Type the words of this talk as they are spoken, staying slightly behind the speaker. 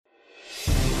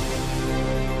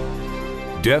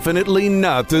Definitely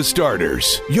not the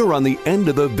starters. You're on the End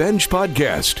of the Bench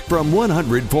podcast from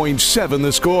 100.7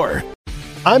 The Score.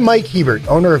 I'm Mike Hebert,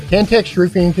 owner of Cantex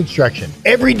Roofing and Construction.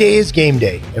 Every day is game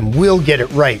day, and we'll get it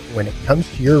right when it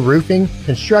comes to your roofing,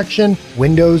 construction,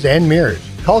 windows, and mirrors.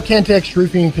 Call Cantex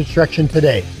Roofing and Construction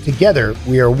today. Together,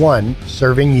 we are one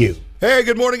serving you. Hey,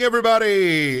 good morning, everybody.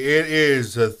 It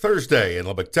is Thursday in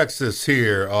Lubbock, Texas,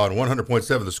 here on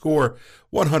 100.7 The Score,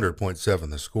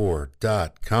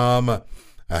 100.7thescore.com.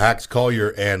 A Hax,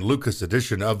 Collier, and Lucas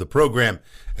edition of the program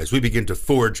as we begin to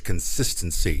forge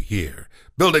consistency here,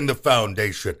 building the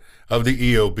foundation of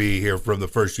the EOB here from the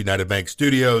First United Bank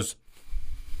Studios.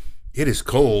 It is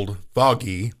cold,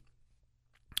 foggy,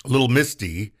 a little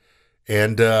misty,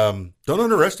 and don't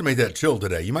underestimate that chill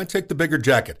today. You might take the bigger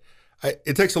jacket.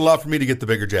 It takes a lot for me to get the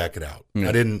bigger jacket out.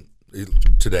 I didn't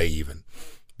today even,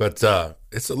 but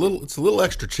it's a little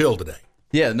extra chill today.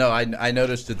 Yeah, no, I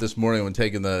noticed it this morning when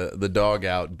taking the dog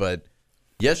out, but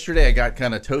yesterday I got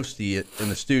kind of toasty in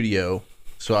the studio,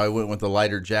 so I went with the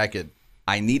lighter jacket.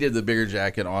 I needed the bigger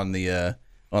jacket on the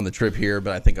trip here,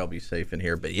 but I think I'll be safe in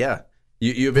here. But yeah,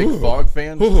 you a big fog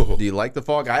fan? Do you like the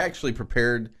fog? I actually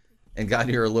prepared and got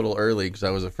here a little early because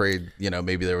I was afraid,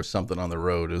 maybe there was something on the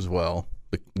road as well,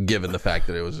 given the fact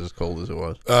that it was as cold as it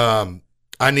was.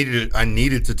 I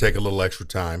needed to take a little extra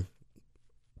time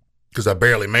because I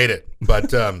barely made it,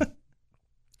 but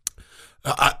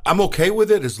I'm okay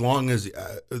with it as long as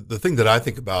the thing that I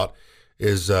think about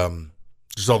is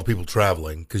just all the people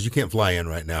traveling, because you can't fly in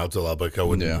right now to Lubbock. I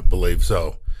wouldn't believe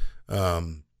so.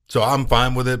 So I'm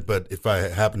fine with it, but if I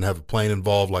happen to have a plane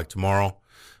involved like tomorrow,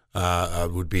 I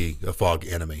would be a fog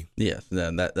enemy. Yes,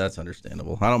 that's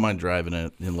understandable. I don't mind driving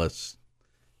it unless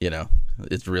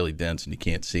it's really dense and you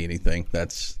can't see anything.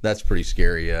 That's pretty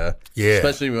scary. Yeah,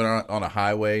 especially when we're on a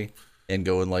highway and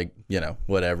going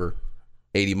whatever,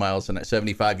 80 miles an hour,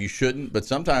 75. You shouldn't, but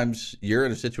sometimes you're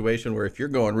in a situation where if you're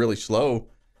going really slow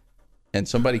and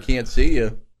somebody can't see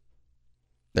you,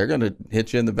 they're going to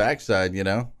hit you in the backside.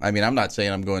 I mean, I'm not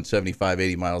saying I'm going 75,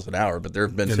 80 miles an hour, but there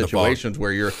have been situations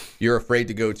where you're afraid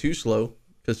to go too slow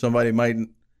because somebody might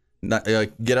not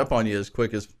get up on you as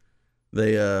quick as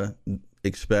they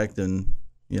expect, and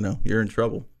you're in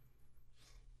trouble.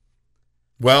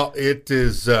 Well, it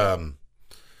is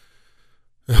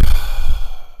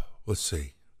let's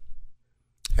see,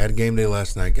 had game day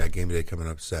last night, got game day coming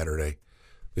up Saturday.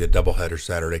 We had doubleheader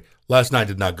Saturday. Last night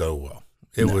did not go well.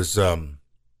 It was I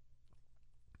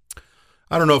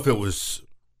don't know if it was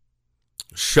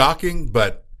shocking,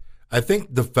 but I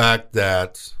think the fact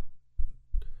that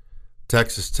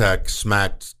Texas Tech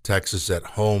smacked Texas at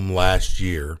home last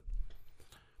year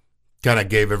kind of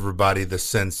gave everybody the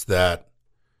sense that,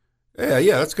 yeah,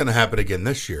 that's going to happen again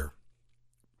this year.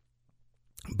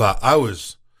 But I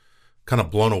was kind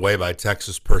of blown away by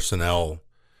Texas personnel,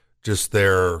 just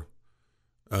their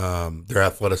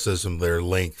athleticism, their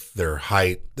length, their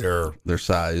height, their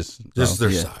size,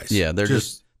 size. Yeah,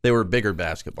 they were a bigger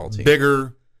basketball team,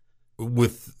 bigger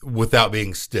without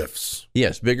being stiffs.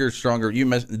 Yes, bigger, stronger.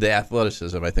 The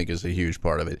athleticism, I think, is a huge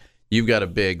part of it. You've got a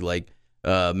big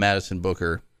Madison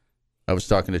Booker. I was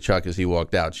talking to Chuck as he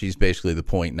walked out. She's basically the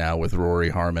point now with Rory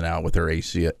Harmon out with her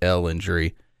ACL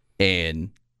injury,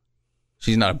 and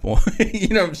she's not a point. You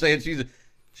know what I'm saying?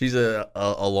 She's a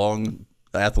long,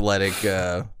 athletic,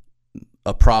 a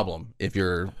problem if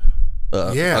you're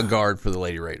a guard for the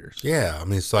Lady Raiders. Yeah, I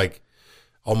mean, it's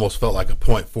almost felt like a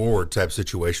point forward type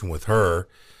situation with her.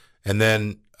 And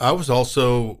then I was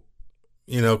also,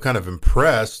 kind of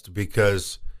impressed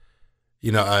because,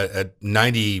 at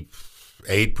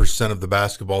 98% of the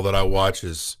basketball that I watch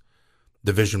is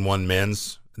Division I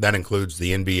men's. That includes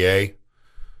the NBA.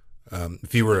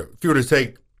 If you were to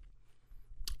take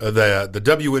the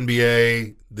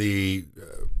WNBA, the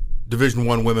Division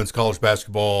I women's college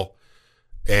basketball,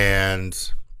 and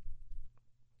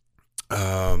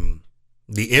the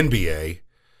NBA,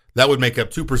 that would make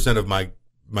up 2% of my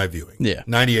viewing. Yeah,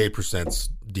 98%'s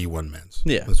D1 men's.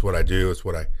 Yeah, that's what I do. It's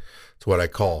what I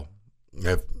call.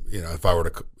 If I were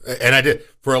to, and I did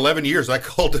for 11 years, I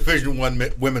called Division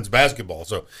I women's basketball.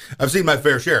 So I've seen my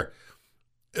fair share.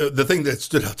 The thing that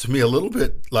stood out to me a little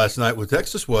bit last night with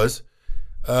Texas was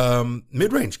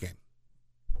mid-range game.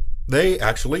 They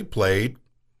actually played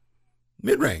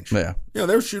mid-range. Yeah,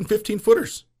 they were shooting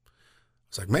 15-footers.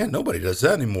 It's like, man, nobody does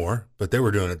that anymore. But they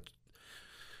were doing it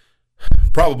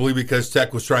probably because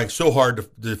Tech was trying so hard to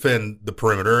defend the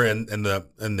perimeter and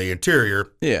the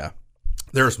interior. Yeah.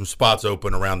 There were some spots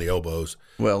open around the elbows,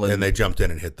 and they jumped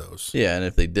in and hit those. Yeah, and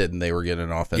if they didn't, they were getting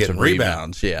offensive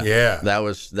rebounds. Yeah, that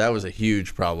was a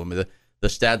huge problem. The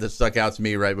stat that stuck out to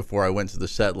me right before I went to the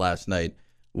set last night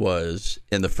was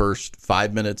in the first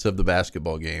 5 minutes of the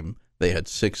basketball game, they had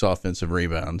 6 offensive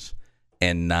rebounds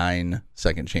and 9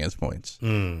 second chance points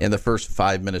in the first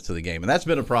 5 minutes of the game. And that's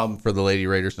been a problem for the Lady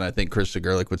Raiders, and I think Krista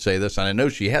Gerlich would say this, and I know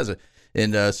she has it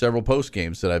in several post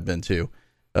games that I've been to.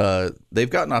 They've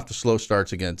gotten off to slow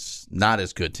starts against not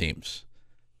as good teams,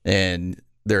 and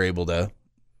they're able to,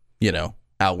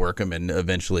 outwork them and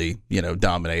eventually,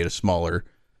 dominate a smaller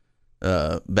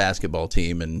basketball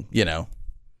team. And,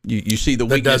 you see the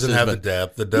weaknesses. That doesn't have the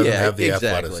depth. That doesn't have the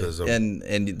athleticism.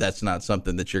 And that's not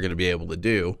something that you're going to be able to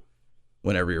do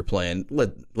whenever you're playing.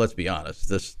 Let's be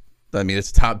honest. It's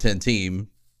a top 10 team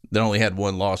that only had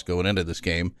one loss going into this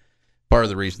game. Part of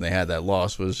the reason they had that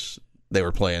loss was they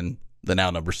were playing the now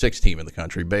number 6 team in the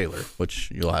country, Baylor,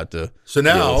 which you'll have to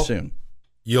deal with soon.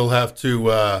 You'll have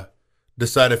to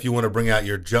decide if you want to bring out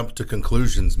your jump to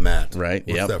conclusions, Matt. Right.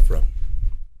 What's that from?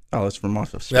 Oh, that's from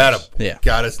Off of Space. Yeah.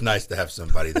 God, it's nice to have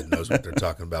somebody that knows what they're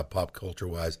talking about pop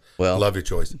culture-wise. Well, love your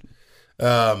choice.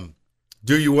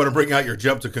 Do you want to bring out your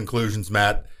jump to conclusions,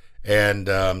 Matt,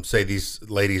 and say these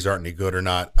ladies aren't any good or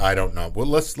not? I don't know. Well,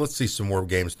 let's see some more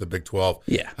games in the Big 12.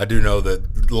 Yeah. I do know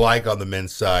that, like on the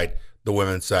men's side, the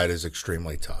women's side is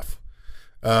extremely tough.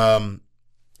 Got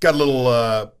a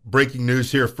little breaking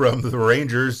news here from the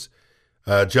Rangers.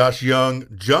 Josh Young,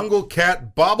 Jungle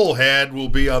Cat bobblehead will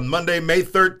be on Monday, May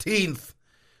 13th,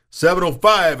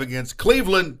 7:05 against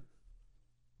Cleveland.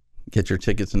 Get your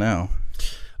tickets now.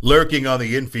 Lurking on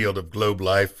the infield of Globe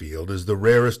Life Field is the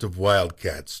rarest of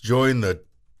wildcats. Join the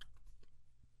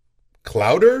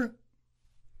Clouder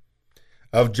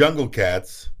of Jungle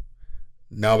Cats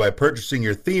now by purchasing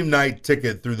your theme night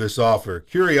ticket through this offer.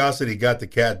 Curiosity got the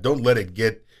cat. Don't let it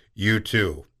get you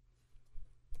too.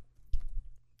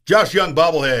 Josh Young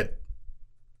bobblehead,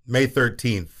 May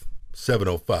 13th,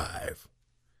 7:05.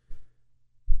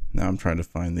 Now I'm trying to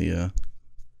find the...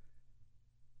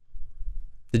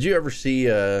 Did you ever see,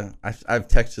 I've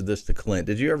texted this to Clint,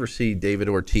 did you ever see David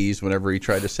Ortiz whenever he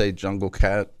tried to say Jungle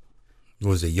Cat?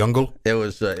 Was it Youngle? It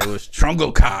was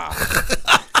Trungle Car.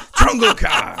 Trungle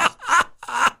Car.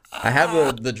 I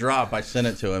have the drop. I sent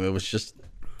it to him. It was just,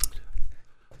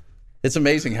 it's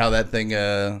amazing how that thing,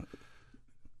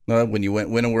 when you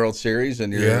win a World Series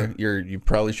and you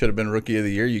probably should have been Rookie of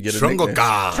the Year, you get a Trungle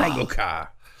Car. Trungle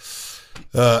Car.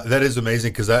 That is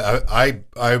amazing because I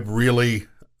really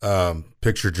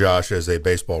picture Josh as a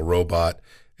baseball robot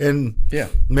and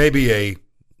maybe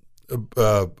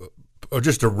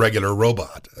just a regular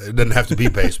robot. It doesn't have to be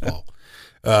baseball.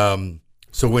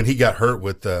 So when he got hurt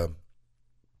with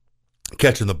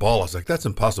catching the ball, I was like, that's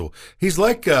impossible. He's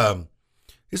like a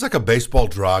baseball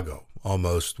Drago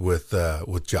almost with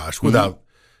Josh without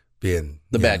being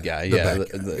the bad guy.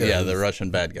 The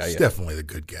Russian bad guy. He's definitely the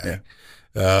good guy.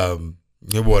 Yeah.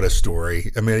 What a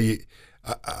story. I mean,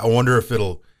 I wonder if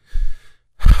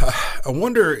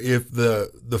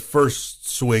the first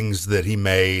swings that he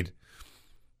made,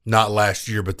 not last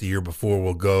year but the year before,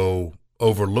 will go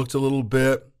overlooked a little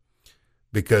bit,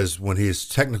 because when his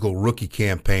technical rookie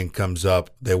campaign comes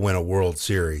up, they win a World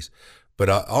Series. But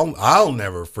I'll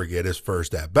never forget his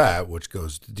first at bat, which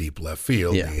goes to deep left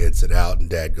field. Yeah. He hits it out, and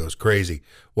Dad goes crazy.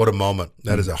 What a moment!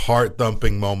 That is a heart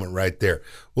thumping moment right there.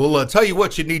 We'll tell you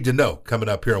what you need to know coming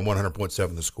up here on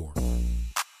 100.7 The Score.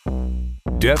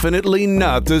 Definitely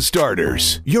not the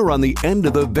starters. You're on the End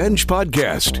of the Bench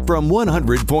podcast from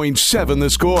 100.7 The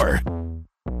Score.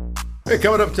 Hey,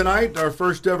 coming up tonight, our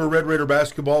first ever Red Raider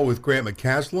basketball with Grant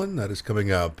McCaslin. That is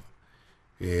coming up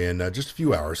in just a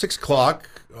few hours. 6 o'clock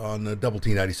on Double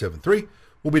T 97.3.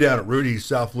 We'll be down at Rudy's,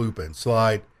 South Loop, and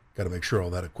Slide. Got to make sure all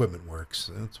that equipment works.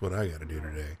 That's what I got to do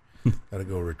today. Got to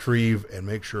go retrieve and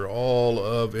make sure all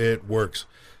of it works.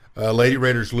 Lady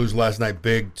Raiders lose last night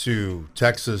big to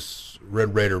Texas.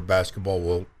 Red Raider basketball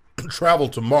will travel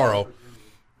tomorrow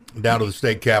down to the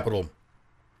state capitol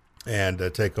and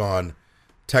take on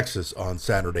Texas on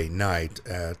Saturday night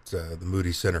at the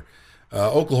Moody Center.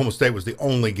 Oklahoma State was the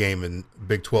only game in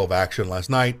Big 12 action last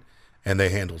night, and they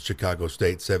handled Chicago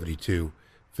State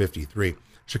 72-53.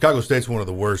 Chicago State's one of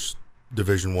the worst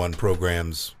Division I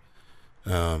programs,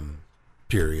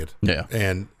 period. Yeah.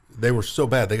 And they were so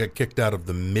bad, they got kicked out of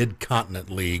the Mid-Continent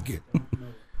League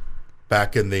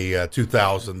back in the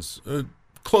 2000s,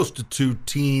 close to two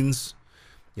teens.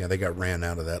 Yeah, they got ran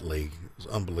out of that league. It was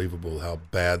unbelievable how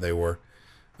bad they were.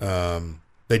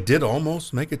 They did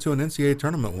almost make it to an NCAA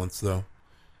tournament once, though.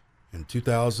 In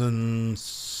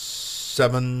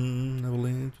 2007, I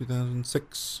believe,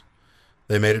 2006,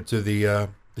 they made it to the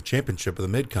championship of the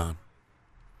Mid-Con.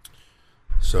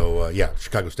 So,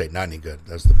 Chicago State, not any good.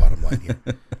 That's the bottom line here.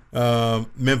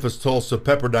 Memphis, Tulsa,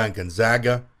 Pepperdine,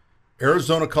 Gonzaga.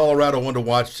 Arizona, Colorado, one to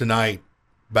watch tonight.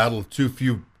 battle of two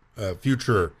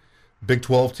future Big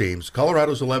 12 teams.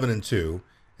 Colorado's 11-2,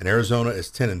 and Arizona is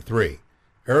 10-3.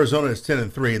 Arizona is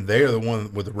 10-3, and they are the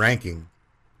one with the ranking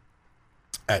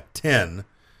at 10,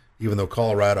 even though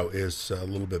Colorado is a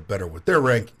little bit better with their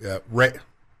record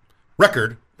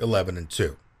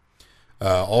 11-2.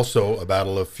 Also, a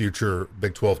battle of future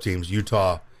Big 12 teams,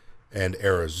 Utah and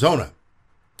Arizona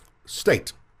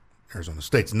State. Arizona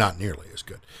State's not nearly as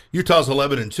good. Utah's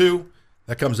 11-2.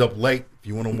 That comes up late. If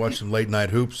you want to watch some late night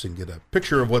hoops and get a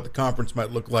picture of what the conference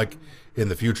might look like in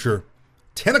the future,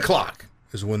 10 o'clock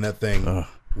is when that thing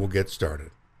will get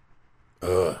started.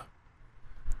 Are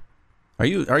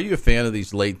you a fan of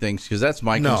these late things? Because that's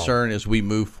my concern as we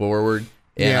move forward.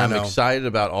 And I'm excited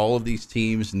about all of these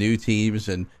teams, new teams,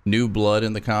 and new blood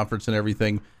in the conference and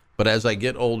everything. But as I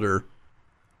get older,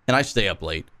 and I stay up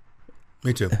late.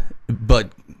 Me too.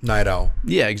 But night owl.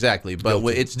 Yeah, exactly. But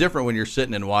it's different when you're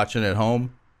sitting and watching at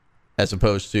home as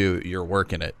opposed to you're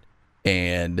working it.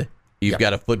 And you've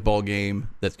got a football game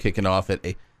that's kicking off at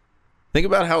 8. Think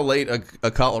about how late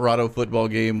a Colorado football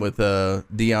game with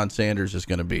Deion Sanders is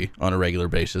going to be on a regular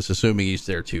basis, assuming he's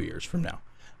there 2 years from now.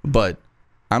 But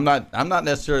I'm not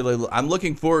necessarily. I'm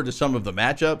looking forward to some of the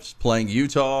matchups, playing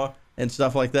Utah and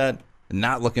stuff like that.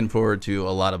 Not looking forward to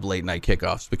a lot of late night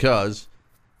kickoffs because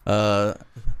whether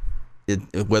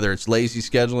it's lazy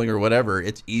scheduling or whatever,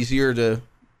 it's easier to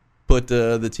put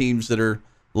the teams that are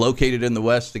located in the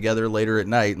West together later at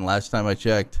night. And last time I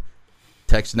checked,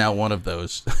 Tech's now one of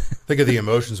those. Think of the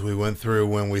emotions we went through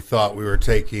when we thought we were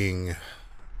taking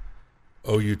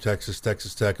OU, Texas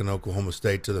Tech, and Oklahoma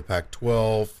State to the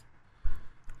Pac-12.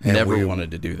 And Never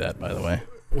wanted to do that, by the way.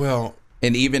 Well,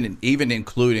 and even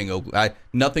including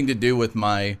nothing to do with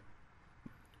my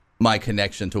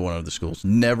connection to one of the schools.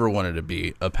 Never wanted to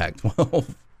be a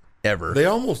Pac-12 ever. They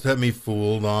almost had me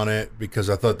fooled on it because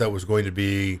I thought that was going to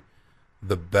be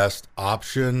the best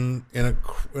option in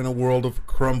a world of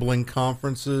crumbling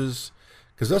conferences,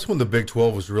 because that's when the Big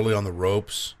 12 was really on the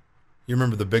ropes. You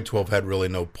remember the Big 12 had really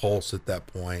no pulse at that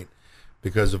point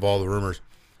because of all the rumors.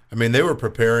 I mean, they were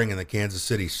preparing in the Kansas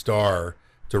City Star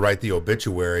to write the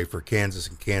obituary for Kansas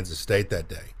and Kansas State that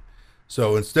day.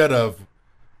 So instead of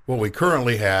what we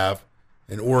currently have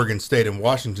in Oregon State and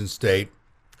Washington State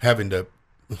having to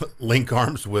link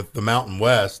arms with the Mountain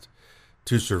West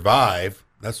to survive,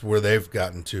 that's where they've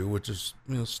gotten to, which is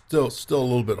still a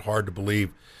little bit hard to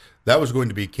believe. That was going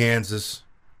to be Kansas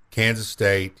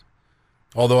State,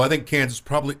 although I think Kansas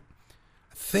would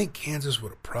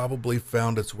have probably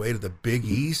found its way to the Big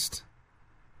East.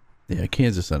 Yeah,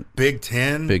 Kansas. Big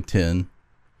Ten.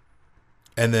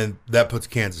 And then that puts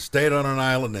Kansas State on an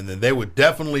island, and then they would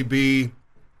definitely be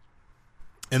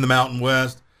in the Mountain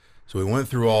West. So we went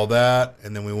through all that,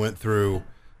 and then we went through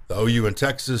the OU and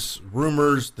Texas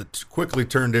rumors that quickly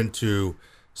turned into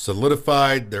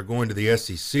solidified. They're going to the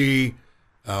SEC.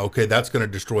 Okay, that's going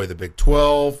to destroy the Big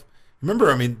 12.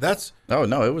 Remember, I mean, that's... Oh,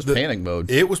 no, it was panic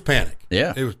mode. It was panic.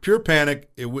 Yeah. It was pure panic.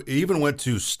 It even went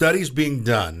to studies being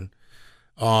done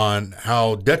on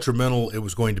how detrimental it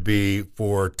was going to be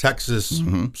for Texas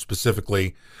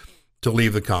specifically to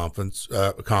leave the conference,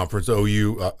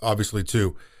 OU obviously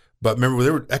too. But remember,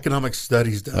 there were economic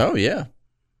studies done. Oh, yeah.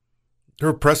 There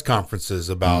were press conferences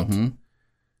about,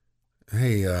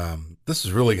 hey, this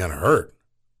is really going to hurt.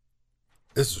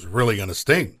 This is really going to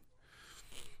sting.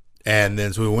 And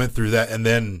then so we went through that. And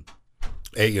then,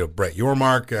 Brett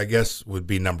Yormark, I guess, would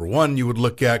be number one you would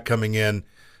look at coming in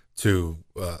to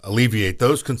alleviate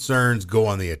those concerns, go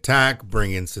on the attack,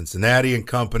 bring in Cincinnati and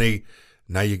company.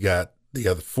 Now you got the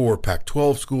other 4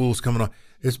 Pac-12 schools coming on.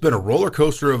 It's been a roller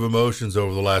coaster of emotions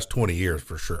over the last 20 years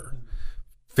for sure.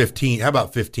 15. How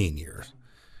about 15 years?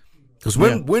 Because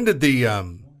when did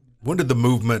the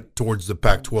movement towards the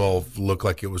Pac-12 look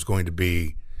like it was going to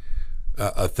be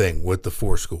a thing with the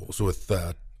 4 schools, with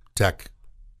Tech,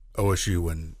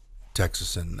 OSU, and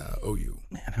Texas and OU?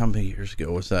 Man, how many years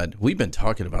ago was that? We've been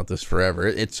talking about this forever.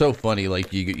 It's so funny.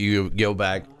 Like you go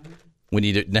back when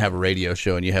you didn't have a radio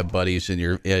show and you have buddies in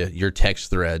your text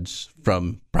threads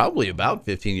from probably about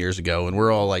 15 years ago, and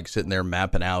we're all like sitting there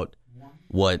mapping out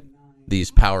what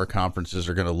these power conferences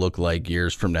are going to look like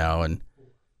years from now. And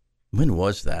when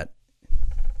was that?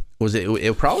 Was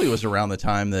it probably was around the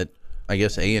time that I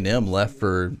guess A&M left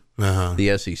for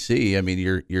the SEC. I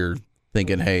mean, you're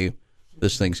thinking, hey,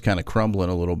 this thing's kind of crumbling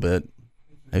a little bit.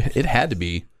 It had to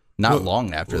be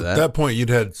long after that. At that point, you'd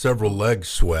had several legs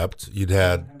swept. You'd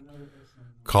had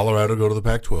Colorado go to the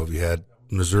Pac-12. You had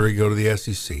Missouri go to the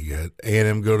SEC. You had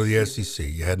A&M go to the SEC.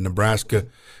 You had Nebraska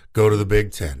go to the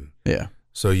Big Ten. Yeah.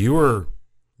 So you were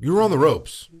on the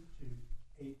ropes.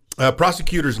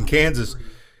 Prosecutors in Kansas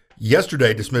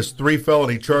yesterday dismissed 3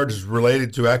 felony charges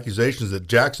related to accusations that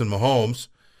Jackson Mahomes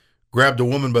grabbed a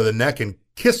woman by the neck and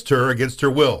kissed her against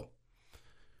her will.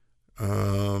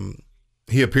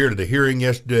 He appeared at a hearing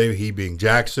yesterday, he being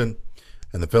Jackson,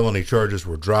 and the felony charges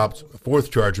were dropped. A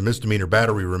 4th charge of misdemeanor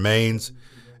battery remains,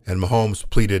 and Mahomes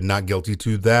pleaded not guilty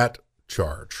to that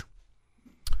charge.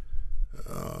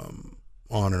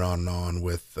 On and on and on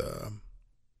with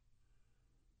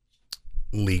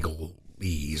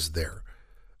legalese there.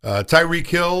 Tyreek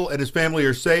Hill and his family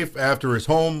are safe after his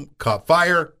home caught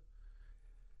fire.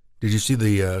 Did you see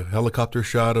the helicopter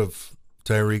shot of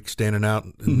Tyreek standing out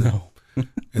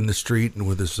in the street and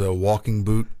with his walking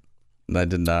boot? I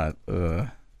did not.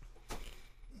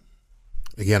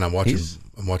 Again, I'm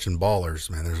watching Ballers,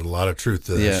 man. There's a lot of truth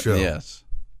to that show. Yes.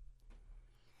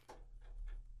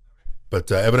 But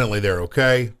evidently they're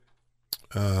okay.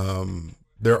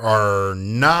 There are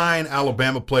 9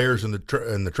 Alabama players in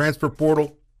the transfer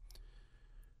portal.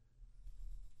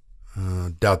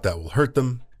 Doubt that will hurt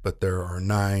them, but there are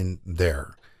 9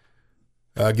 there.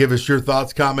 Give us your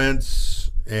thoughts,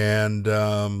 comments, and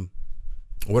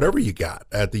whatever you got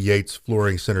at the Yates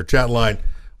Flooring Center chat line.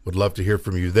 Would love to hear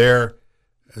from you there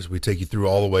as we take you through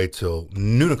all the way till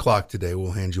noon o'clock today.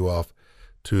 We'll hand you off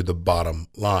to the bottom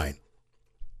line.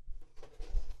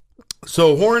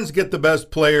 So Horns get the best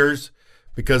players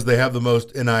because they have the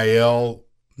most NIL.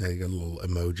 Now you got a little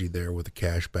emoji there with a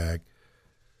cash bag.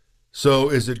 So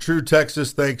is it true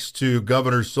Texas, thanks to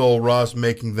Governor Sol Ross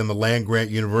making them a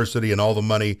land-grant university and all the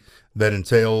money that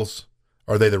entails,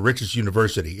 are they the richest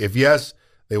university? If yes,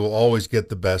 they will always get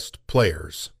the best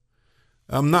players.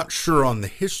 I'm not sure on the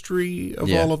history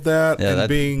of all of that and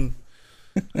being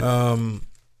a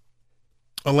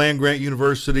land-grant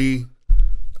university.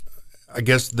 I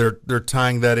guess they're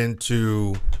tying that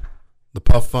into the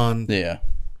Puff Fund. Yeah.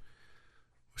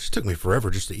 Which took me forever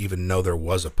just to even know there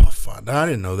was a Puff Fund. I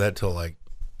didn't know that till like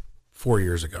 4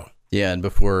 years ago. Yeah, and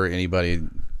before anybody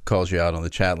calls you out on the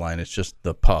chat line, it's just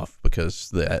the Puff because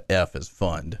the F is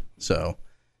fund. So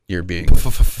you're being fun.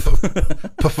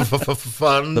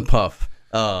 The Puff.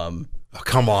 Oh,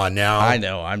 come on now. I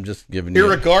know. I'm just giving you.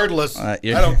 Irregardless, I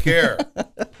don't care.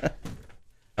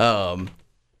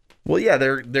 Well, yeah,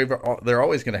 they're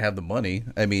always going to have the money.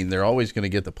 I mean, they're always going to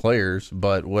get the players,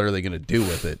 but what are they going to do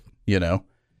with it? You know,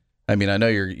 I mean, I know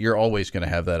you're always going to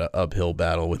have that uphill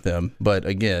battle with them, but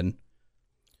again,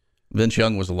 Vince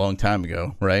Young was a long time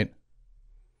ago, right?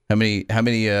 How many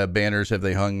banners have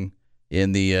they hung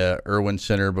in the Irwin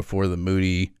Center before they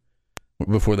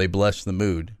blessed the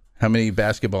mood? How many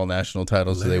basketball national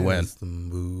titles do they win? The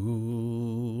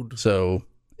mood. So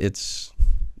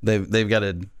they've got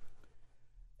an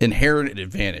inherited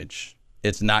advantage.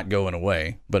 It's not going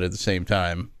away, but at the same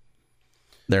time,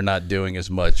 they're not doing as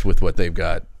much with what they've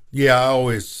got. Yeah, I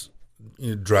always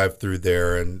drive through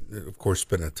there and, of course,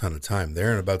 spend a ton of time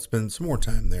there and about to spend some more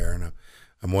time there. And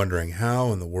I'm wondering,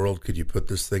 how in the world could you put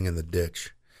this thing in the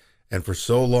ditch? And for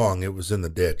so long, it was in the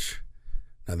ditch.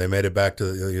 Now, they made it back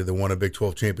to they won a Big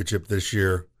 12 championship this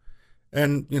year.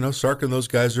 And, Sark and those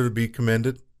guys are to be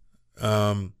commended.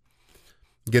 Getting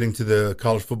to the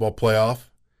college football playoff.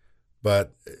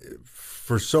 But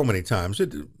for so many times,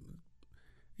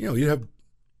 you have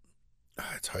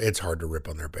it's hard to rip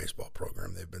on their baseball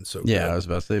program. They've been so good. Yeah, I was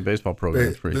about to say baseball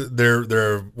program.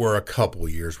 There were a couple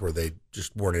years where they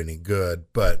just weren't any good,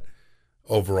 but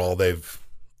overall they've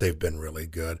been really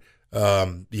good.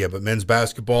 But men's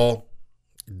basketball,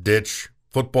 ditch.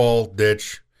 Football,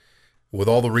 ditch. With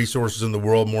all the resources in the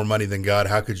world, more money than God,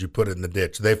 how could you put it in the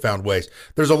ditch? They found ways.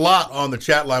 There's a lot on the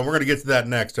chat line. We're going to get to that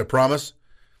next, I promise.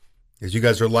 As you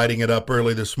guys are lighting it up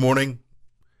early this morning,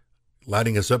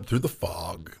 lighting us up through the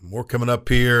fog. More coming up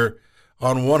here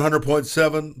on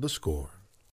 100.7 The Score.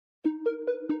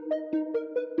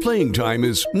 Playing time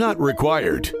is not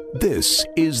required. This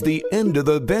is the End of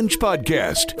the Bench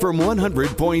podcast from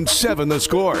 100.7 The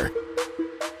Score.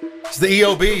 It's the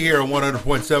EOB here on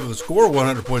 100.7 The Score,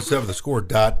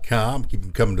 100.7thescore.com. Keep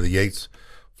them coming to the Yates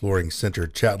Flooring Center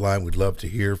chat line. We'd love to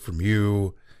hear from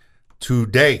you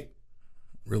today.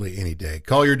 Really any day.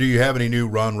 Collier, do you have any new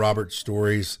Ron Roberts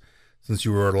stories since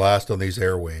you were last on these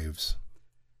airwaves?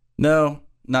 No,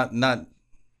 not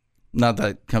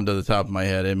that come to the top of my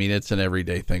head. I mean, it's an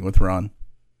everyday thing with Ron.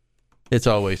 It's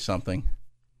always something.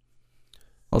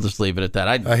 I'll just leave it at that.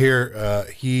 I hear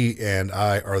he and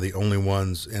I are the only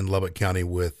ones in Lubbock County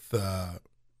with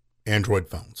Android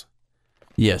phones.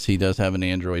 Yes, he does have an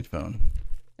Android phone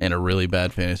and a really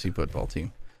bad fantasy football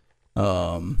team.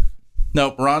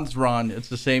 No, Ron's Ron. It's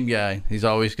the same guy. He's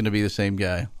always going to be the same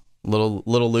guy. Little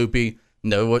loopy.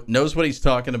 Knows what he's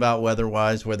talking about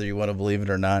weather-wise, whether you want to believe it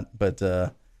or not. But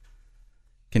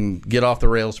can get off the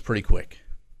rails pretty quick.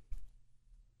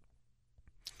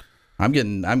 I'm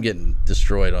getting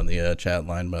destroyed on the chat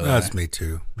line, by the way. That's me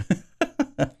too.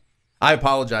 I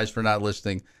apologize for not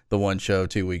listing the one show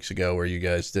 2 weeks ago where you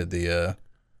guys did the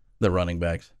running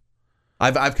backs.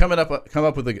 I've come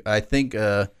up with I think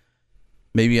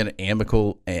maybe an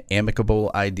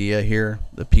amicable idea here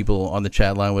that people on the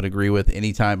chat line would agree with.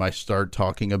 Anytime I start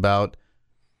talking about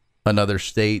another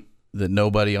state that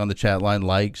nobody on the chat line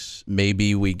likes,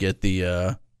 maybe we get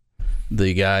the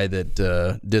guy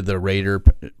that did the Raider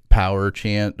power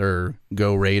chant or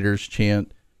Go Raiders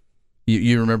chant.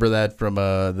 You remember that from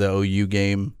the OU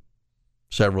game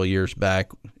several years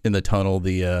back in the tunnel?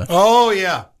 Oh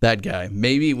yeah, that guy.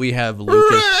 Maybe we have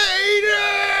Lucas.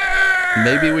 Raiders!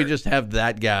 Maybe we just have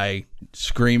that guy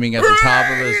screaming at the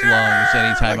top of his lungs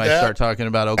anytime I start talking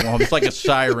about Oklahoma. It's like a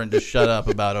siren to shut up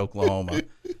about Oklahoma.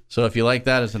 So if you like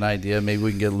that as an idea, maybe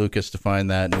we can get Lucas to find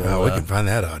that. And we can find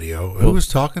that audio. Who was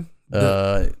talking?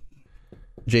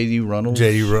 J.D. Runnels.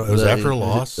 J.D. Runnels. Was after a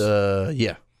loss?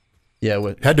 Yeah.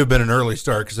 Yeah. Had to have been an early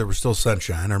start because there was still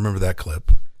sunshine. I remember that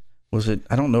clip. Was it?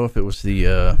 I don't know if it was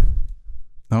the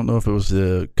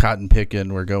cotton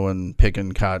picking. We're going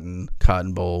picking cotton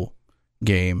bowl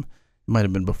game. It might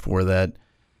have been before that.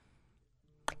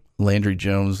 Landry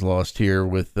Jones lost here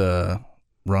with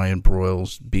Ryan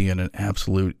Broyles being an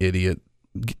absolute idiot,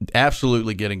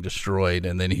 absolutely getting destroyed,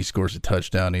 and then he scores a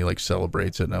touchdown. And he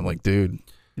celebrates it, and I'm like, dude,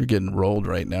 you're getting rolled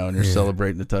right now, and you're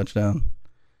celebrating the touchdown.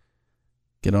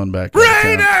 Get on back.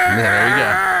 Raider!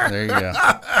 Yeah, there you go.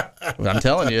 I'm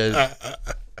telling you,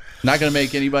 not going to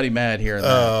make anybody mad here in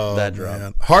that drop.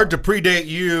 Man. Hard to predate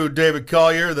you, David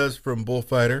Collier. That's from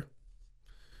Bullfighter.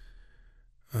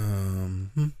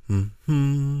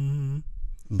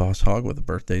 Boss Hog with a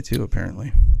birthday too,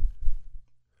 apparently.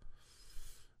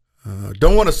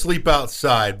 Don't want to sleep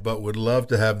outside, but would love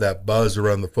to have that buzz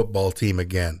around the football team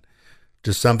again.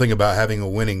 Just something about having a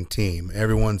winning team.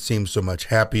 Everyone seems so much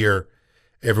happier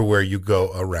everywhere you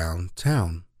go around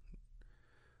town.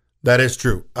 That is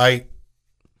true.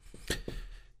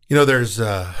 There's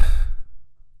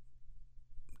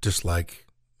just like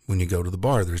when you go to the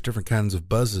bar, there's different kinds of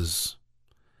buzzes.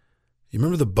 You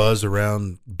remember the buzz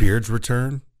around Beard's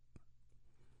return?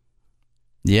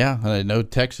 Yeah, I know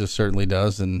Texas certainly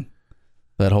does, and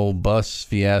that whole bus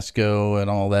fiasco and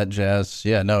all that jazz.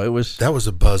 Yeah, no, that was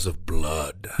a buzz of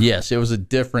blood. Yes, it was a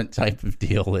different type of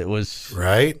deal. It was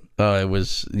right. It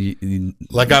was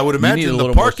like I would imagine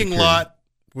the parking lot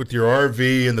with your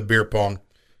RV and the beer pong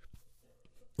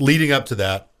leading up to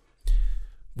that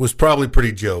was probably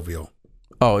pretty jovial.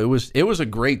 Oh, it was a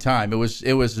great time. It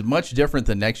was much different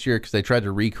than next year because they tried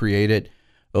to recreate it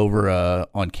over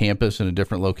on campus in a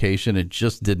different location. It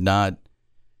just did not.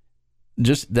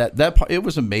 Just that it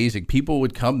was amazing. People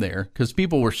would come there because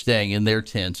people were staying in their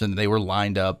tents and they were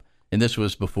lined up. And this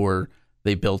was before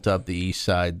they built up the east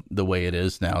side the way it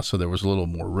is now, so there was a little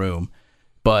more room.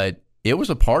 But it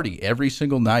was a party every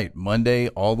single night, Monday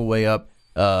all the way up.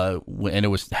 And when it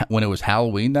was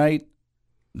Halloween night.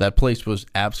 That place was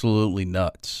absolutely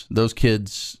nuts. Those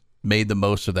kids made the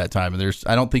most of that time, and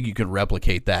I don't think you could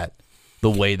replicate that the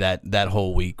way that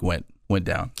whole week went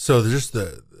down. So just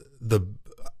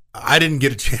I didn't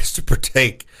get a chance to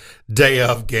partake day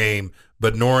of game,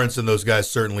 but Norrance and those guys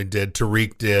certainly did.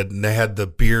 Tariq did, and they had the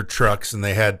beer trucks, and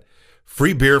they had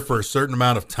free beer for a certain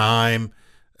amount of time.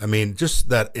 I mean, just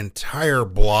that entire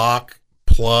block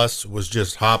plus was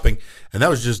just hopping, and that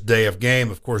was just day of game.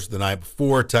 Of course, the night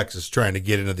before, Texas trying to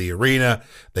get into the arena.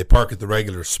 They park at the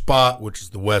regular spot, which is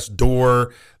the west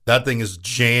door. That thing is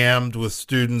jammed with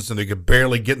students, and they could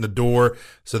barely get in the door.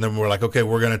 So then we're like, okay,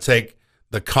 we're going to take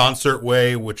the concert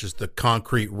way, which is the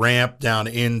concrete ramp down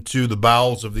into the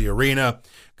bowels of the arena.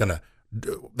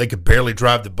 They could barely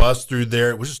drive the bus through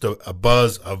there. It was just a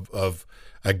buzz of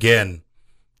again,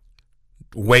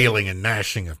 wailing and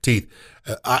gnashing of teeth.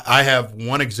 I have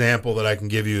one example that I can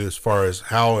give you as far as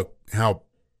how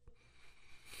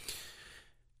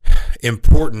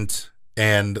important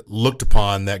and looked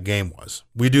upon that game was.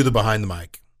 We do the behind the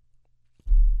mic.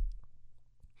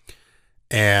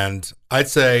 And I'd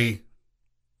say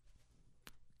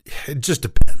it just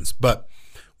depends. But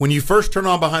when you first turn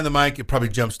on behind the mic, it probably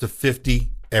jumps to 50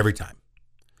 every time.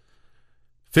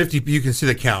 50, you can see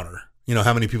the counter,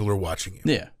 how many people are watching you.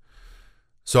 Yeah.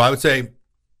 So I would say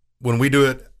when we do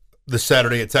it this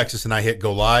Saturday at Texas and I hit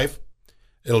go live,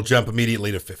 it'll jump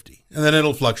immediately to 50. And then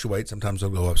it'll fluctuate. Sometimes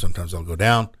it'll go up, sometimes it'll go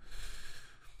down.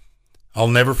 I'll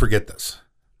never forget this.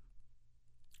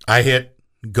 I hit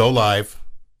go live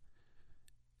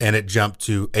and it jumped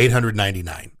to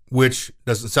 899, which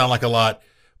doesn't sound like a lot,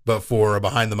 but for a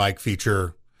behind the mic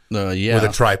feature, with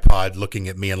a tripod looking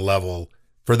at me and level.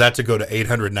 For that to go to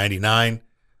 $899, I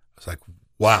was like,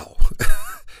 wow,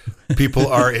 people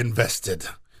are invested,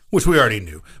 which we already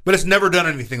knew. But it's never done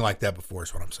anything like that before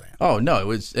is what I'm saying. Oh, no, it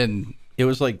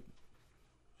was like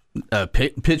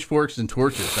pitchforks and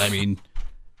torches. I mean,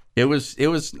 it was.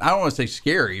 I don't want to say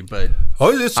scary, but it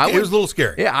was a little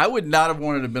scary. Yeah, I would not have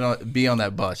wanted to be on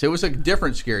that bus. It was a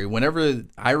different scary. Whenever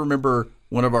I remember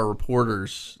one of our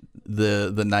reporters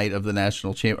the night of the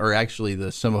national or actually the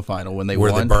semifinal when they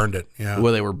won, where they burned it,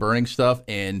 where they were burning stuff,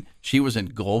 and she was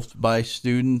engulfed by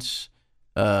students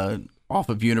off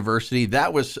of University.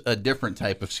 That was a different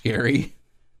type of scary.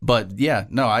 But yeah,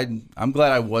 no, I'm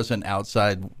glad I wasn't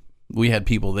outside. We had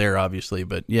people there, obviously,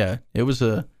 but yeah, it was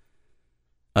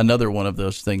another one of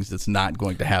those things that's not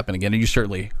going to happen again. And you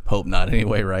certainly hope not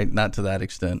anyway, right? Not to that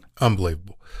extent.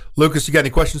 Unbelievable. Lucas, you got any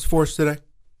questions for us today?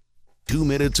 2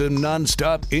 minutes of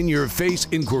nonstop in-your-face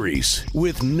inquiries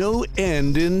with no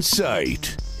end in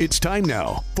sight. It's time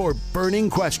now for Burning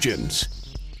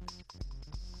Questions.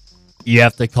 You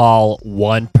have to call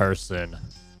one person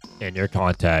in your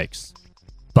contacts,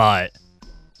 but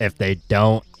if they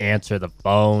don't answer the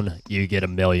phone, you get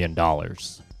 $1 million.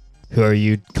 Who are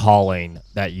you calling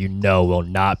that you know will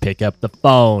not pick up the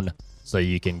phone so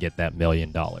you can get that $1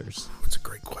 million? That's a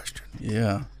great question.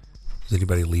 Yeah. Does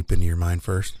anybody leap into your mind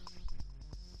first?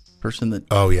 Person that...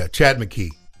 Oh, yeah. Chad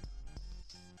McKee.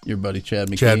 Your buddy Chad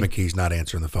McKee. Chad McKee's not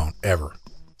answering the phone, ever.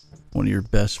 One of your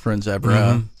best friends ever.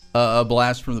 Mm-hmm. A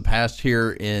blast from the past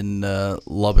here in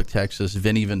Lubbock, Texas.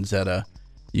 Vinny Vanzetta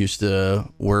used to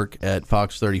work at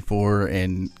Fox 34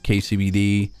 and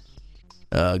KCBD.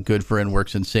 Good friend,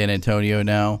 works in San Antonio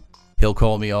now. He'll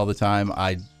call me all the time.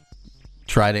 I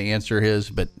try to answer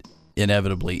his, but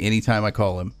inevitably, anytime I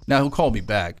call him. Now, he'll call me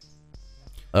back.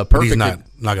 But he's not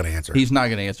going to answer. He's not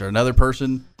going to answer. Another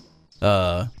person,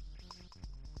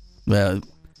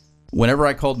 whenever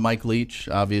I called Mike Leach,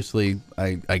 obviously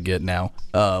I get now.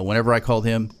 Whenever I called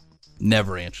him,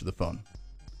 never answered the phone.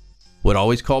 Would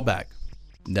always call back.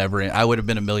 Never. I would have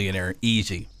been a millionaire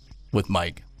easy with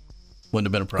Mike. Wouldn't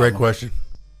have been a problem. Great question.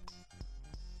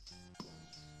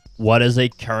 What is a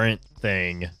current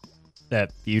thing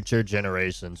that future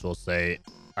generations will say,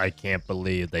 I can't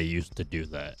believe they used to do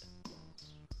that?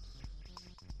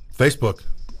 Facebook.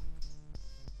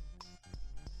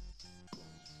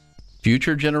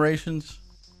 Future generations?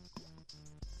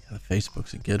 Yeah,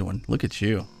 Facebook's a good one. Look at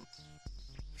you.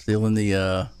 Stealing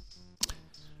the...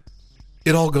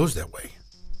 It all goes that way.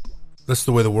 That's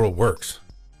the way the world works.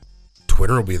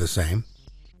 Twitter will be the same.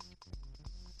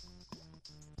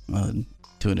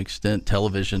 To an extent,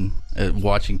 television,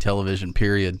 watching television,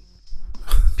 period.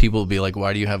 People will be like,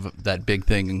 why do you have that big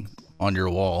thing on your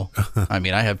wall? I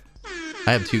mean, I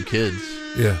have 2 kids.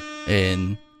 Yeah.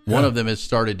 And one of them has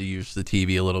started to use the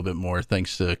TV a little bit more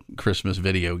thanks to Christmas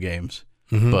video games.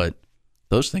 Mm-hmm. But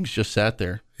those things just sat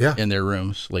there in their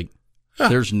rooms. Like,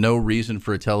 there's no reason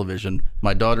for a television.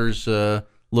 My daughter's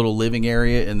little living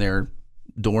area in their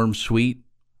dorm suite.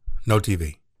 No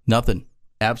TV. Nothing.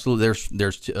 Absolutely.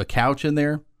 There's a couch in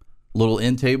there, little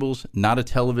end tables, not a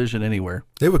television anywhere.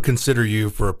 They would consider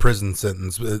you for a prison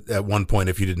sentence at one point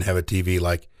if you didn't have a TV.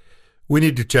 Like, we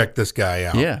need to check this guy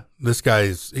out. Yeah. This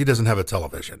he doesn't have a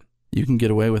television. You can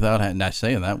get away without it. Not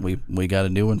saying that. We got a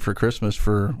new one for Christmas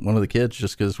for one of the kids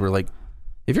just because we're like,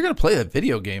 if you're going to play that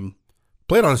video game,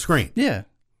 play it on a screen. Yeah.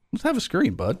 Let's have a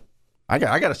screen, bud. I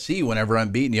got to see whenever I'm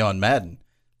beating you on Madden,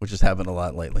 which has happened a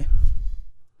lot lately.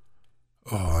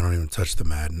 Oh, I don't even touch the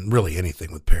Madden. Really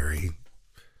anything with Perry.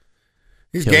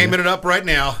 He's gaming it up right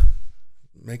now.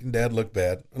 Making Dad look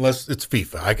bad. Unless it's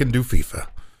FIFA. I can do FIFA.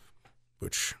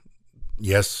 Which,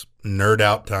 yes, nerd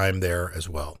out time there as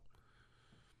well.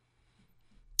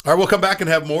 All right, we'll come back and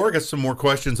have more. Got some more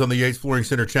questions on the Yates Flooring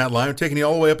Center chat line. We're taking you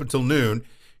all the way up until noon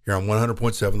here on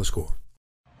 100.7 The Score.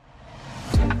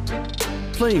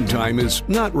 Playing time is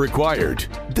not required.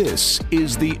 This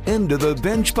is the End of the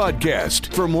Bench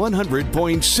podcast from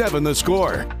 100.7 The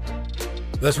Score.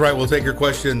 That's right. We'll take your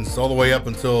questions all the way up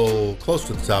until close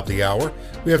to the top of the hour.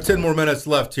 We have 10 more minutes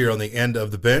left here on the End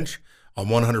of the Bench on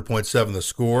 100.7 The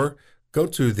Score. Go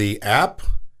to the app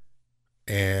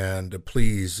and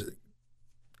please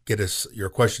get us your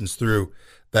questions through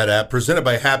that app. Presented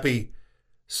by Happy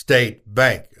State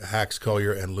Bank, a Hax,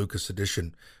 Collier, and Lucas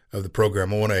edition of the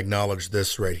program. I want to acknowledge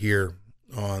this right here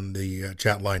on the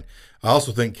chat line. I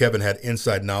also think Kevin had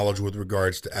inside knowledge with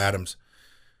regards to Adams.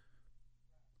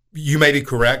 You may be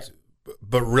correct,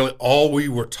 but really all we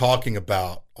were talking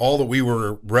about, all that we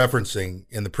were referencing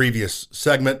in the previous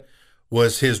segment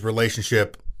was his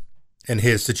relationship and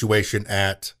his situation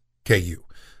at KU.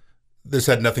 This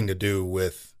had nothing to do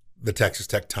with the Texas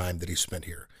Tech time that he spent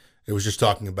here. It was just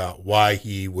talking about why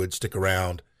he would stick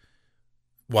around,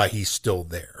 why he's still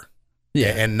there,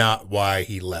 and not why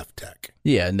he left Tech.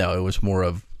 Yeah, no, it was more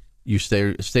of you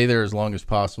stay there as long as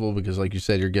possible because, like you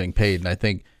said, you're getting paid. And I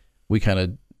think we kind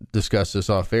of discussed this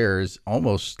off air. Is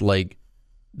almost like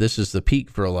this is the peak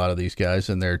for a lot of these guys,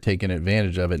 and they're taking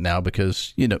advantage of it now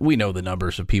because we know the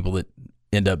numbers of people that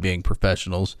end up being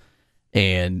professionals,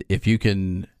 and if you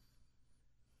can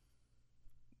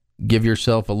give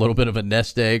yourself a little bit of a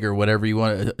nest egg or whatever you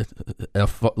want, a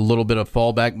little bit of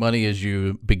fallback money as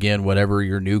you begin whatever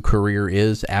your new career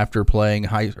is after playing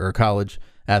high or college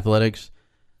athletics.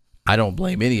 I don't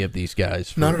blame any of these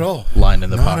guys for not at all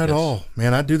lining the not pockets. at all,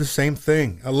 man. I do the same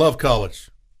thing. I love college.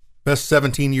 Best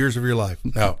 17 years of your life.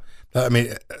 No, I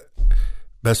mean,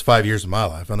 best 5 years of my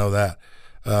life. I know that.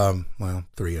 Well,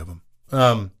 3 of them.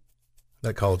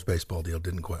 That college baseball deal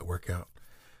didn't quite work out.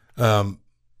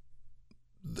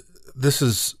 This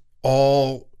is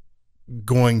all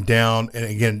going down, and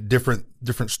again, different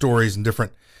stories and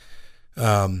different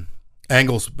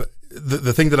angles. But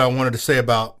the thing that I wanted to say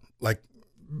about, like,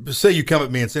 say you come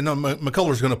at me and say, no,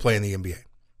 McCullers going to play in the NBA.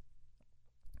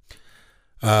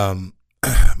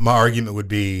 My argument would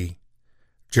be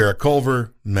Jarrett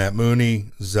Culver, Matt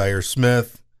Mooney, Zaire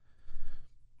Smith,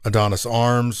 Adonis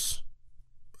Arms.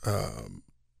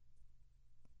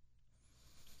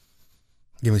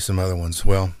 Give me some other ones.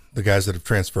 Well, the guys that have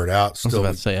transferred out still. I was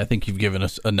about to say, I think you've given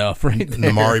us enough right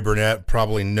there. Namari Burnett,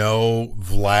 probably no.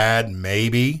 Vlad,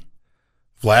 maybe.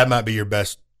 Vlad might be your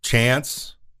best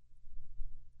chance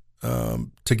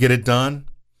to get it done.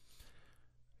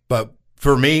 But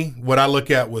for me, what I look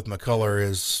at with McCullough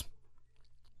is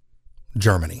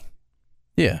Germany.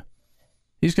 Yeah.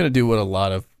 He's going to do what a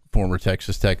lot of former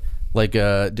Texas Tech, like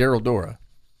Daryl Dora.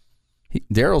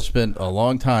 Daryl spent a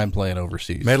long time playing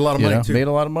overseas. Made a lot of money, too. Made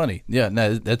a lot of money. Yeah,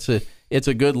 no, it's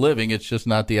a good living. It's just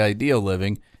not the ideal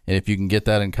living. And if you can get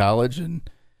that in college and,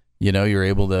 you're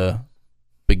able to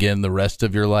begin the rest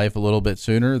of your life a little bit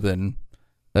sooner, then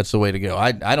that's the way to go.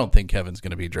 I don't think Kevin's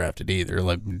going to be drafted either.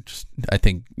 I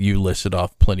think you listed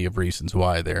off plenty of reasons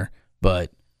why there.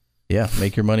 But, yeah,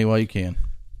 make your money while you can.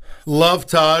 Love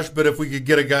Taj, but if we could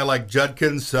get a guy like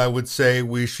Judkins, I would say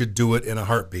we should do it in a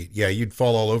heartbeat. Yeah, you'd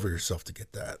fall all over yourself to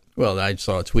get that. Well, I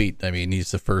saw a tweet. I mean, he's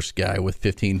the first guy with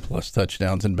 15-plus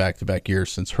touchdowns in back-to-back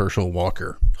years since Herschel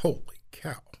Walker. Holy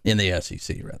cow. In the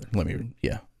SEC, rather.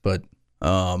 But,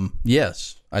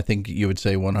 yes, I think you would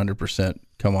say 100%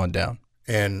 come on down.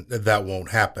 And that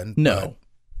won't happen. No.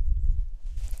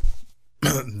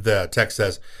 The text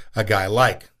says, a guy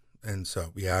like. And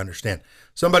so, yeah, I understand.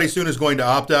 Somebody soon is going to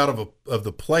opt out of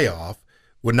the playoff.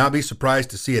 Would not be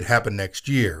surprised to see it happen next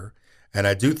year. And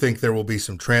I do think there will be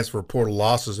some transfer portal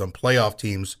losses on playoff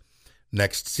teams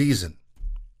next season.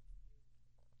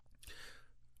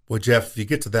 Well, Geoff, if you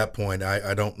get to that point,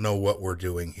 I don't know what we're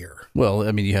doing here. Well,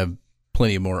 I mean, you have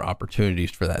plenty more opportunities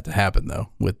for that to happen, though,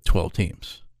 with 12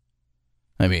 teams.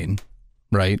 I mean,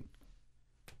 right?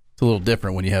 It's a little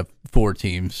different when you have 4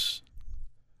 teams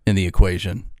in the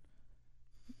equation.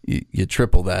 You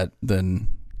triple that, then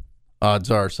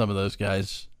odds are some of those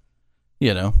guys,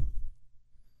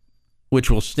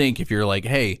 which will stink if you're like,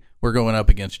 hey, we're going up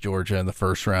against Georgia in the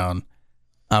first round.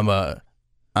 I'm a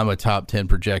top 10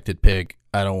 projected pick.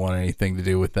 I don't want anything to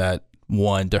do with that.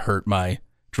 One, to hurt my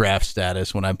draft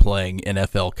status when I'm playing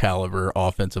NFL caliber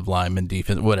offensive lineman,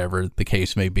 defense, whatever the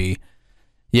case may be.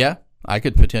 Yeah, I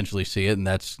could potentially see it, and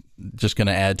that's just going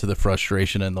to add to the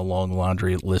frustration and the long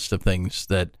laundry list of things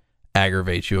that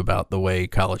aggravate you about the way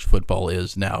college football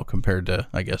is now compared to,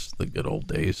 I guess, the good old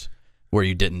days where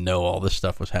you didn't know all this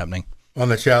stuff was happening. On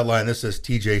the chat line, this is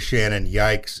TJ Shannon.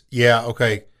 Yikes. Yeah,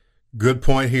 okay. Good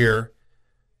point here.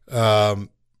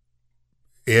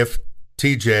 If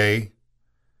TJ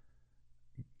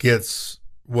gets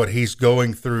what he's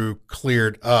going through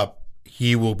cleared up,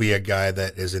 he will be a guy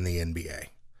that is in the NBA.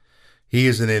 He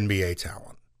is an NBA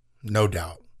talent, no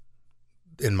doubt,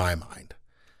 in my mind.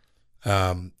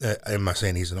 Am I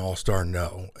saying he's an all-star?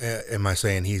 No. Am I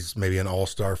saying he's maybe an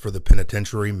all-star for the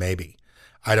penitentiary? Maybe.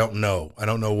 I don't know. I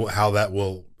don't know how that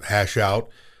will hash out,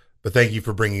 but thank you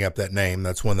for bringing up that name.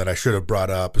 That's one that I should have brought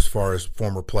up as far as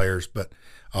former players, but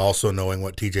also knowing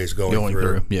what TJ's going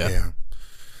through. Yeah.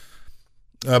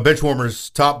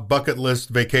 Benchwarmers, top bucket list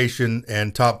vacation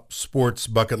and top sports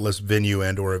bucket list venue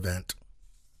and or event.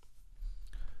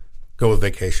 Go with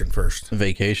vacation first.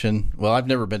 Vacation. Well, I've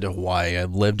never been to Hawaii.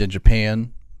 I've lived in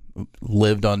Japan,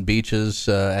 lived on beaches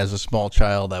as a small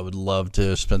child. I would love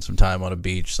to spend some time on a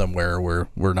beach somewhere where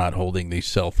we're not holding these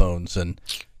cell phones and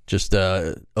just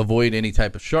avoid any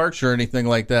type of sharks or anything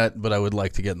like that, but I would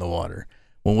like to get in the water.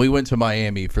 When we went to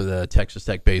Miami for the Texas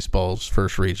Tech baseball's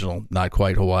first regional, not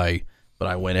quite Hawaii, but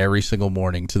I went every single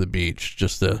morning to the beach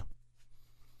just to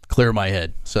clear my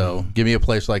head. So give me a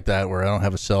place like that where I don't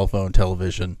have a cell phone,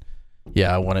 television.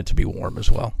 Yeah, I want it to be warm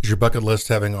as well. Is your bucket list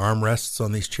having armrests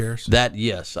on these chairs? That,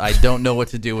 yes. I don't know what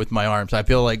to do with my arms. I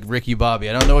feel like Ricky Bobby.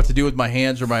 I don't know what to do with my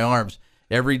hands or my arms.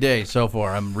 Every day so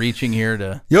far, I'm reaching here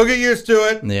to... You'll get used to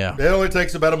it. Yeah. It only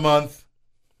takes about a month.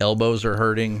 Elbows are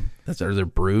hurting. Are they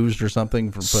bruised or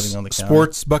something from putting on the counter?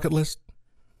 Sports bucket list?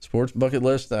 Sports bucket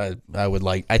list? I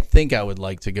think I would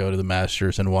like to go to the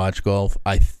Masters and watch golf.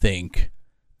 I think.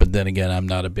 But then again, I'm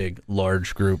not a big,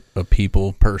 large group of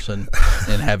people person,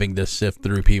 and having to sift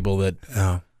through people that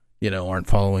aren't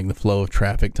following the flow of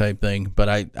traffic type thing. But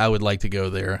I would like to go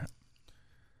there,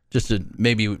 just to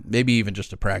maybe even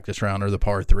just a practice round or the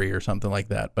par 3 or something like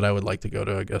that. But I would like to go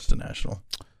to Augusta National.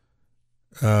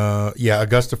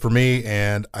 Augusta for me,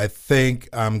 and I think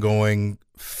I'm going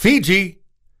Fiji.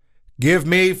 Give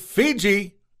me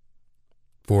Fiji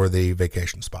for the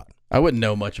vacation spot. I wouldn't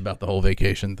know much about the whole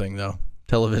vacation thing though.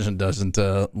 Television doesn't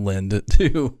lend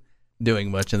to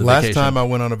doing much in the vacation. Last time I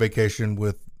went on a vacation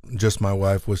with just my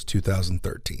wife was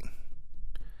 2013.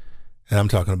 And I'm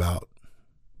talking about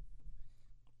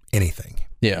anything.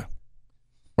 Yeah.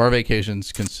 Our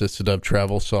vacations consisted of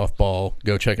travel, softball,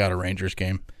 go check out a Rangers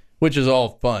game, which is all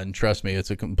fun. Trust me,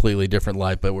 it's a completely different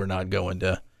life, but we're not going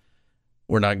to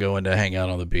hang out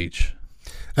on the beach.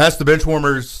 Ask the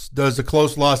Benchwarmers, does a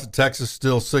close loss at Texas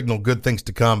still signal good things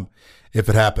to come if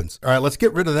it happens? All right, let's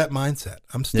get rid of that mindset.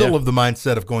 I'm still of the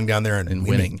mindset of going down there and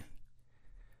winning.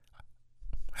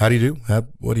 How do you do?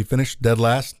 What do you finish? Dead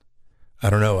last? I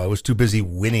don't know. I was too busy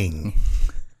winning.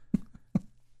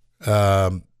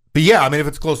 But yeah, I mean, if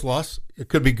it's a close loss, it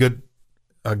could be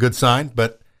a good sign.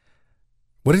 But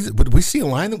what is it? Did we see a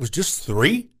line that was just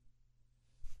 3?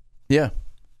 Yeah.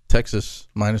 Texas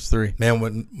 -3. Man,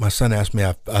 when my son asked me,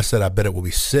 I said, I bet it will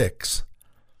be 6.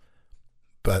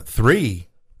 But 3,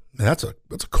 man, that's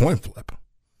a coin flip.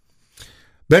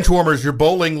 Benchwarmers, your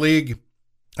bowling league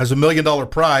has $1 million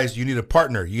prize. You need a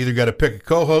partner. You either got to pick a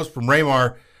co-host from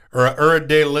Raymar or a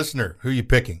Uriday listener. Who are you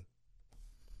picking?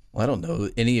 Well, I don't know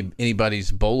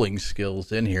anybody's bowling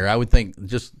skills in here. I would think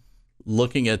just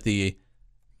looking at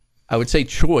I would say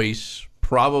Choice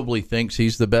probably thinks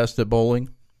he's the best at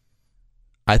bowling.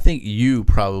 I think you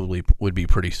probably would be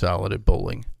pretty solid at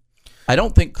bowling. I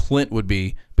don't think Clint would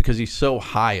be because he's so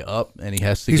high up and he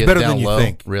has to get down low. He's better than you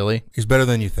think. Really? He's better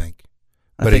than you think.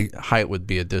 But I think height would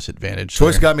be a disadvantage.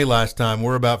 Choice got me last time.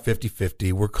 We're about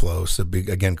 50-50. We're close.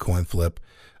 Again, coin flip.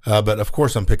 But, of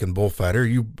course, I'm picking bullfighter.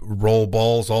 You roll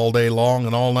balls all day long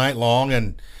and all night long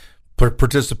and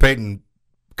participate in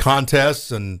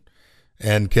contests and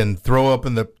can throw up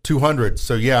in the 200s.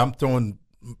 So, yeah, I'm throwing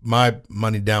my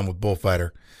money down with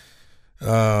bullfighter.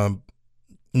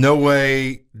 No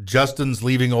way Justin's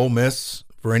leaving Ole Miss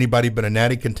for anybody but a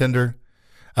natty contender.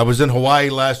 I was in Hawaii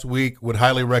last week. Would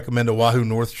highly recommend Oahu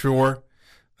North Shore.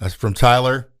 That's from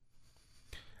Tyler.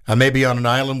 I may be on an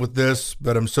island with this,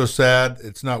 but I'm so sad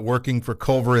it's not working for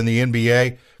Culver in the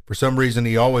NBA. For some reason,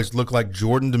 he always looked like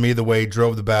Jordan to me, the way he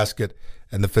drove the basket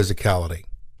and the physicality.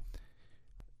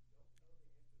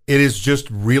 It is just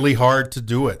really hard to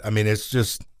do it. I mean, it's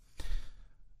just,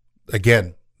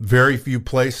 again, very few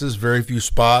places, very few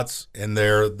spots, and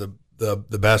they're the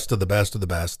best of the best of the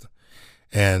best.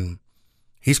 And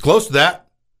he's close to that.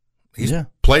 He's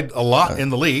played a lot in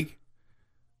the league,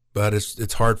 but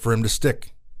it's hard for him to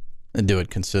stick. And do it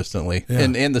consistently. Yeah.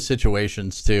 And the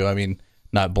situations, too. I mean,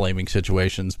 not blaming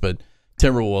situations, but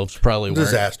Timberwolves probably weren't.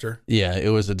 Disaster. Yeah, it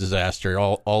was a disaster,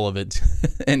 all of it,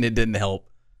 and it didn't help.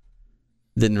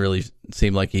 Didn't really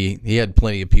seem like he had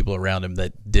plenty of people around him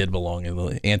that did belong in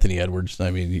the Anthony Edwards.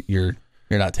 I mean, you're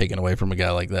not taking away from a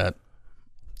guy like that.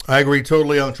 I agree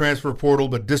totally on the transfer portal,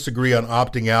 but disagree on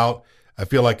opting out. I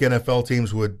feel like NFL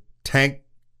teams would tank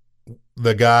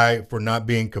the guy for not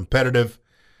being competitive,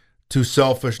 too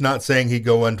selfish. Not saying he'd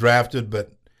go undrafted,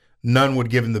 but none would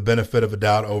give him the benefit of a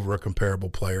doubt over a comparable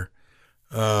player.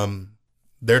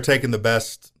 They're taking the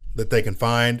best that they can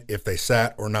find if they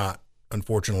sat or not,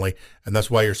 unfortunately, and that's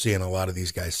why you're seeing a lot of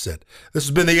these guys sit. This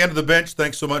has been the End of the Bench.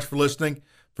 Thanks so much for listening.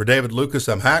 For David Lucas,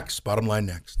 I'm Hax. Bottom line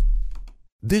next.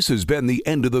 This has been the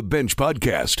End of the Bench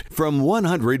podcast from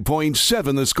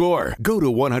 100.7 The Score. Go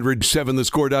to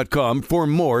 107thescore.com for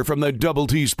more from the Double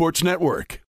T Sports Network.